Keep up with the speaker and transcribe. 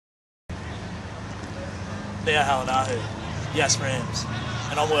Yes Rams,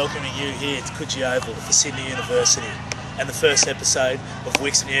 and I'm welcoming you here to Coogee Oval for Sydney University and the first episode of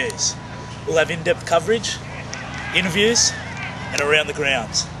Wicks News. We'll have in-depth coverage, interviews and around the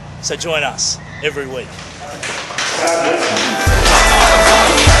grounds, so join us every week.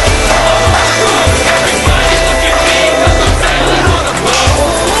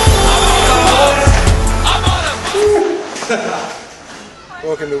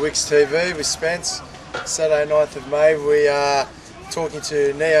 Welcome to Wicks TV with Spence. Saturday 9th of May we are talking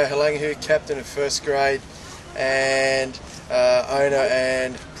to Neo Halangahu, captain of first grade and owner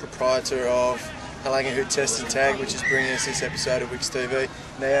and proprietor of Halangahu Test and Tag, which is bringing us this episode of Wicks TV.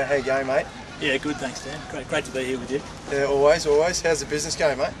 Neo, how you going, mate? Yeah, good, thanks Dan. Great to be here with you. Yeah, always. How's the business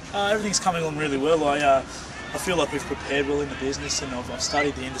going, mate? Everything's coming along really well. I feel like we've prepared well in the business, and I've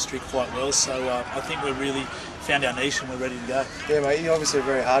studied the industry quite well, so I think we've really found our niche and we're ready to go. Yeah, mate, you're obviously a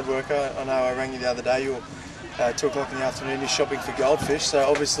very hard worker. I know I rang you the other day, you were 2 o'clock in the afternoon, you're shopping for goldfish, so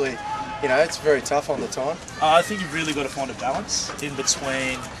obviously, you know, it's very tough on the time. I think you've really got to find a balance in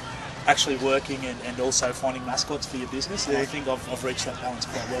between actually working and also finding mascots for your business, and I think I've reached that balance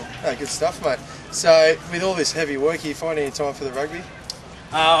quite well. Oh, good stuff, mate. So, with all this heavy work, are you finding any time for the rugby?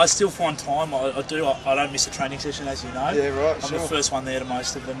 I still find time. I don't miss a training session, as you know. Yeah, right. I'm the first one there to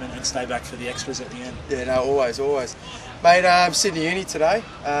most of them, and stay back for the extras at the end. Yeah, no, always. Mate, Sydney Uni today,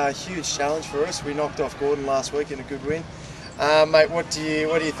 huge challenge for us. We knocked off Gordon last week in a good win. Mate, what do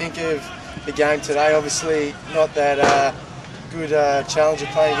you think of the game today? Obviously, not that good challenge of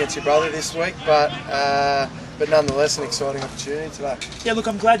playing against your brother this week, but nonetheless an exciting opportunity today. Yeah, look,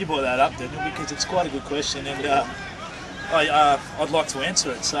 I'm glad you brought that up, Daniel, because it's quite a good question, and I'd like to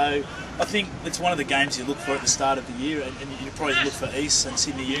answer it. So I think it's one of the games you look for at the start of the year, and you probably look for East and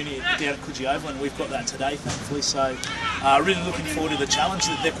Sydney Uni down at Coogee Oval, and we've got that today, thankfully. So really looking forward to the challenge.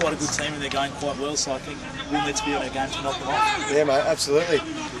 They're quite a good team and they're going quite well, so I think we'll need to be on our game to knock them off. Yeah, mate, absolutely.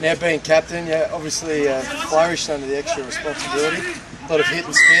 Now being captain, yeah, obviously flourished under the extra responsibility. A lot of hit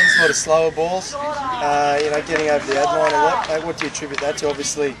and spins, a lot of slower balls, you know, getting over the ad line a lot. Mate, what do you attribute that to?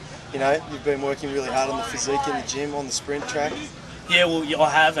 Obviously, you know, you've been working really hard on the physique in the gym, on the sprint track. Yeah, well, I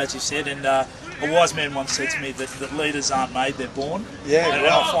have, as you said, and a wise man once said to me that leaders aren't made, they're born. Yeah, and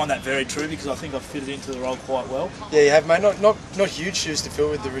I find that very true, because I think I've fitted into the role quite well. Yeah, you have, mate. Not huge shoes to fill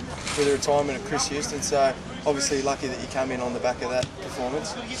with the retirement of Chris Houston, so obviously lucky that you come in on the back of that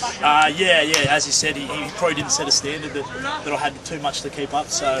performance. Yeah, as you said, he probably didn't set a standard that I had too much to keep up,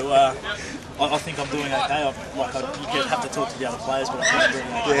 so I think I'm doing okay. You have to talk to the other players, but I think I'm doing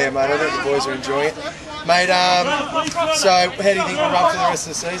okay. Yeah, mate, I think the boys are enjoying it. Mate, so how do you think we'll run for the rest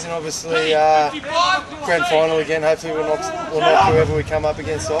of the season? Obviously, grand final again. Hopefully we'll knock whoever we come up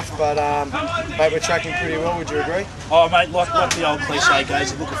against off. But, mate, we're tracking pretty well, would you agree? Oh, mate, like the old cliche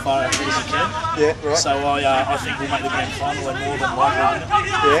goes, you look as far ahead as you can. Yeah, right. So I think we'll make the grand final and more than likely win it.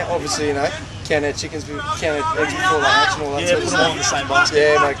 Yeah, obviously, you know, count our eggs before they hatch and all that sort of stuff. Yeah, put them all in the same basket.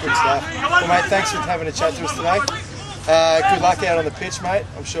 Yeah, mate, good stuff. Well, mate, thanks for having a chat to us today. Good luck out on the pitch, mate.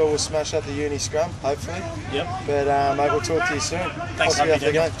 I'm sure we'll smash up the uni scrum, hopefully. Yep. But, mate, we'll talk to you soon. Thanks for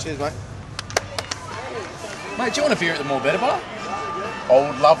having me. Cheers, mate. Mate, do you want a beer at the More Better Bar? I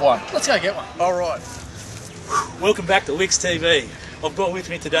would love one. Let's go get one. All right. Welcome back to Wicks TV. I've got with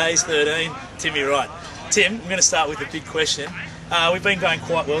me today's 13, Timmy Wright. Tim, I'm going to start with the big question. We've been going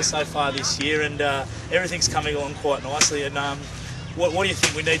quite well so far this year, and everything's coming along quite nicely. And what do you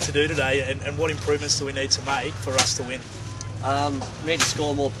think we need to do today, and what improvements do we need to make for us to win? We need to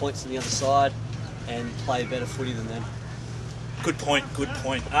score more points than the other side and play better footy than them. Good point.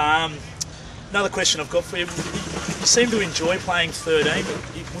 Another question I've got for you. You seem to enjoy playing 13.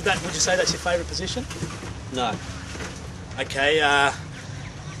 Would you say that's your favourite position? No. Okay.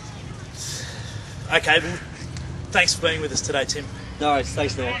 Okay. Well, thanks for being with us today, Tim. No worries.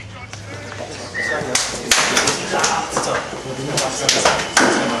 Thanks, Neil.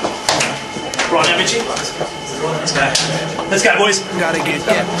 Right now, Mitchie. Let's go, boys. Gotta get.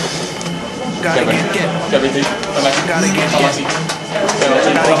 Gotta get. Everything. Gotta get.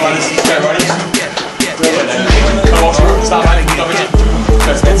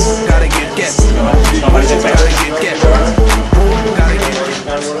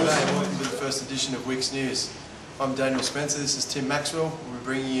 Welcome to the first edition of Wicks News. I'm Daniel Spencer, this is Tim Maxwell. We're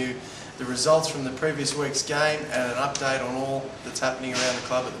bringing you the results from the previous week's game and an update on all that's happening around the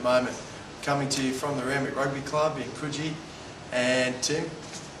club at the moment. Coming to you from the Randwick Rugby Club in Coogee. And Tim,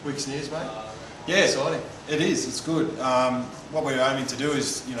 Wicks News, mate. Yeah, exciting. It is. It's good. What we're aiming to do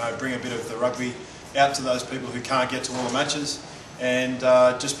is, you know, bring a bit of the rugby out to those people who can't get to all the matches, and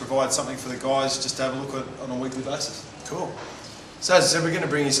just provide something for the guys just to have a look at on a weekly basis. Cool. So as I said, we're going to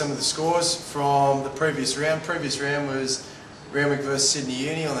bring you some of the scores from the previous round. Previous round was Randwick versus Sydney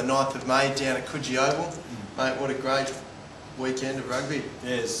Uni on the 9th of May down at Coogee Oval. Mate, what a great weekend of rugby.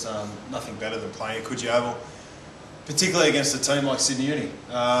 Yeah, there's nothing better than playing at Coogee Oval, particularly against a team like Sydney Uni.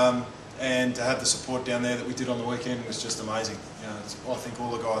 And to have the support down there that we did on the weekend was just amazing. You know, I think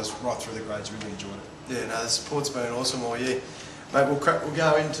all the guys right through the grades really enjoyed it. Yeah, no, the support's been awesome all year. Mate, we'll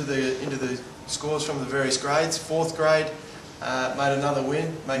go into the scores from the various grades. 4th grade made another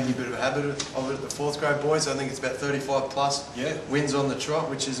win, making a bit of a habit of it. The 4th grade boys, I think it's about 35 plus wins on the trot,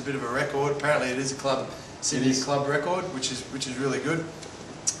 which is a bit of a record. Apparently, it is a Sydney club record, which is really good.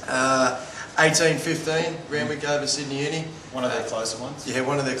 18-15, Randwick over Sydney Uni. One of their closer ones. Yeah,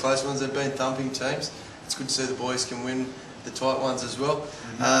 one of their close ones. They've been thumping teams. It's good to see the boys can win the tight ones as well.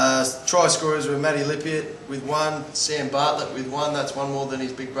 Try scorers were Matty Lippiett with 1, Sam Bartlett with 1. That's 1 more than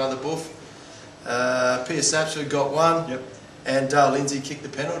his big brother Buff. Pierce Sapsford got 1, and Dale Lindsay kicked the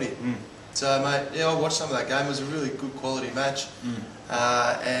penalty. So, mate, yeah, I watched some of that game. It was a really good quality match.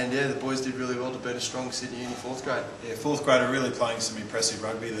 And, yeah, the boys did really well to beat a strong Sydney Uni 4th grade. Yeah, 4th grade are really playing some impressive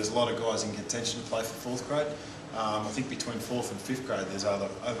rugby. There's a lot of guys in contention to play for 4th grade. I think between 4th and 5th grade there's over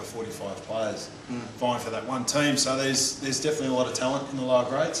 45 players vying for that one team. So there's definitely a lot of talent in the lower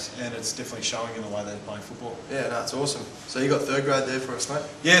grades, and it's definitely showing in the way they're playing football. Yeah, no, it's awesome. So you got 3rd grade there for us, mate?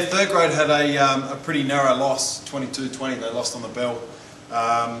 Yeah, 3rd grade had a pretty narrow loss, 22-20. They lost on the bell.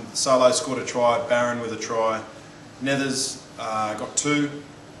 Solo scored a try, Barron with a try. Nethers got 2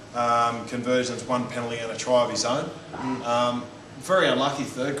 conversions, 1 penalty and a try of his own. Very unlucky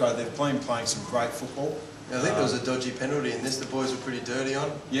 3rd grade. They've been playing some great football. Yeah, I think there was a dodgy penalty in this. The boys were pretty dirty on.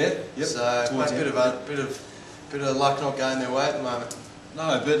 Yeah, yep. So a bit of luck not going their way at the moment.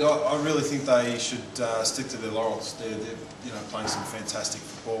 No, but I really think they should stick to their laurels. They're playing some fantastic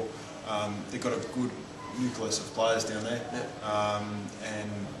football. They've got a good nucleus of players down there,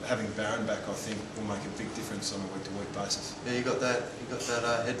 and having Barron back, I think, will make a big difference on a week-to-week basis. Yeah, you got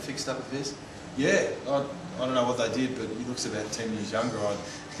that head fixed up of his. Yeah, I don't know what they did, but he looks about 10 years younger.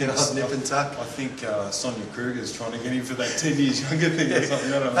 Nip and tuck. I think Sonia Kruger's trying to get him for that 10 years younger thing or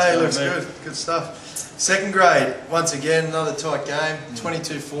something. I don't know. Hey, looks good. Good stuff. 2nd grade, once again, another tight game.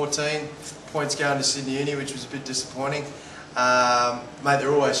 22-14, points going to Sydney Uni, which was a bit disappointing. Mate,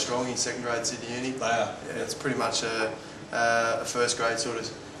 they're always strong in 2nd grade Sydney Uni. They are. Yeah, it's pretty much a 1st grade sort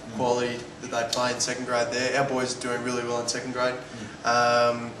of quality that they play in 2nd grade there. Our boys are doing really well in 2nd grade.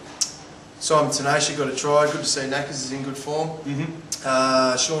 Simon Tenacia got a try. Good to see Knackers is in good form.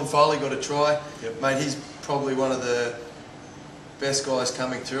 Sean Foley got a try. Mate, he's probably one of the best guys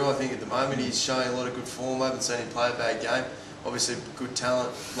coming through, I think, at the moment. He's showing a lot of good form. I haven't seen him play a bad game. Obviously, good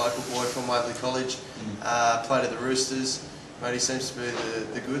talent, local boy from Waverley College. Played at the Roosters. Mate, he seems to be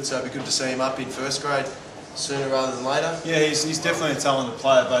the good, so it'd be good to see him up in 1st grade sooner rather than later. Yeah, he's definitely a talented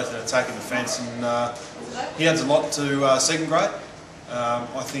player, both in attack and defence, and he adds a lot to 2nd grade.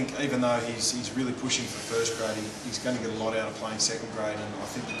 I think even though he's really pushing for 1st grade, he's going to get a lot out of playing 2nd grade, and I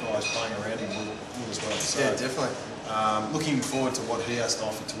think the guys playing around him will as well. So, yeah, definitely. Looking forward to what he has to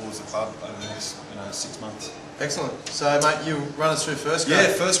offer towards the club over the next 6 months. Excellent. So, mate, you run us through 1st grade.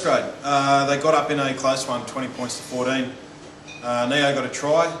 Yeah, 1st grade. They got up in a close one, 20 points to 14. Neo got a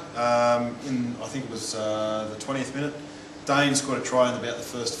try in, I think it was the 20th minute. Dane scored a try in about the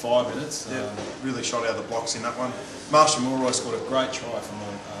first 5 minutes. Really shot out of the blocks in that one. Marshall Mulroy scored a great try from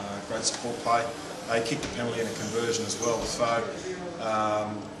a great support play. They kicked the penalty and a conversion as well. So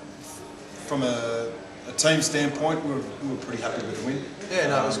from a team standpoint, we were pretty happy with the win. Yeah,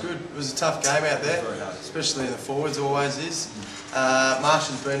 no, it was good. It was a tough game out there, especially in the forwards, always is.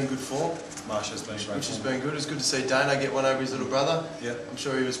 Marshall's been in good form. Marshall's been great. Which has been good. It's good to see Dano get one over his little brother. Yeah. I'm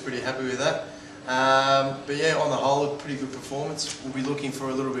sure he was pretty happy with that. But yeah, on the whole, a pretty good performance. We'll be looking for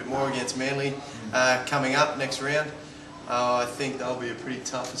a little bit more against Manly coming up next round. I think that'll be a pretty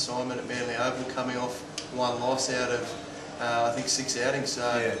tough assignment at Manly Oval, coming off 1 loss out of I think 6 outings. So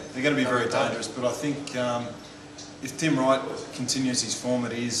yeah, they're going to be very dangerous. But I think if Tim Wright continues his form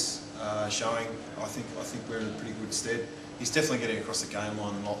that he is showing, I think we're in a pretty good stead. He's definitely getting across the game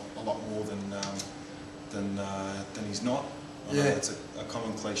line a lot more than he's not. I know it's a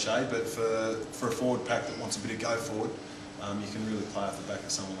common cliche, but for a forward pack that wants a bit of go forward, you can really play off the back of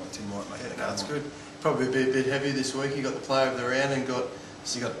someone like Tim Wright. That's good. Probably be a bit heavy this week. He got the player of the round and got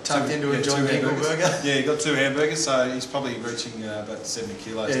tucked into a John Dingle burger. Yeah, he got 2 hamburgers, so he's probably reaching about 70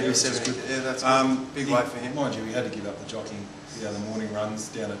 kilos. Yeah, 70. Yeah, that's good. Big weight for him. Mind you, he had to give up the jockeying, the morning runs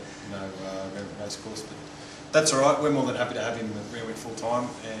down at race course, but that's all right. We're more than happy to have him at Randwick full time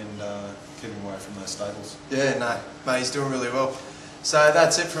and keep him away from those stables. Yeah, no, mate, he's doing really well. So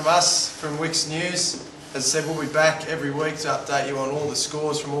that's it from us, from Wicks News. as I said, we'll be back every week to update you on all the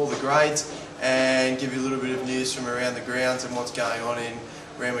scores from all the grades and give you a little bit of news from around the grounds and what's going on in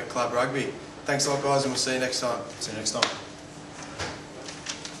Randwick Club Rugby. Thanks a lot, guys, and we'll see you next time. See you next time.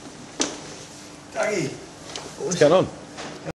 Dougie. What's going on?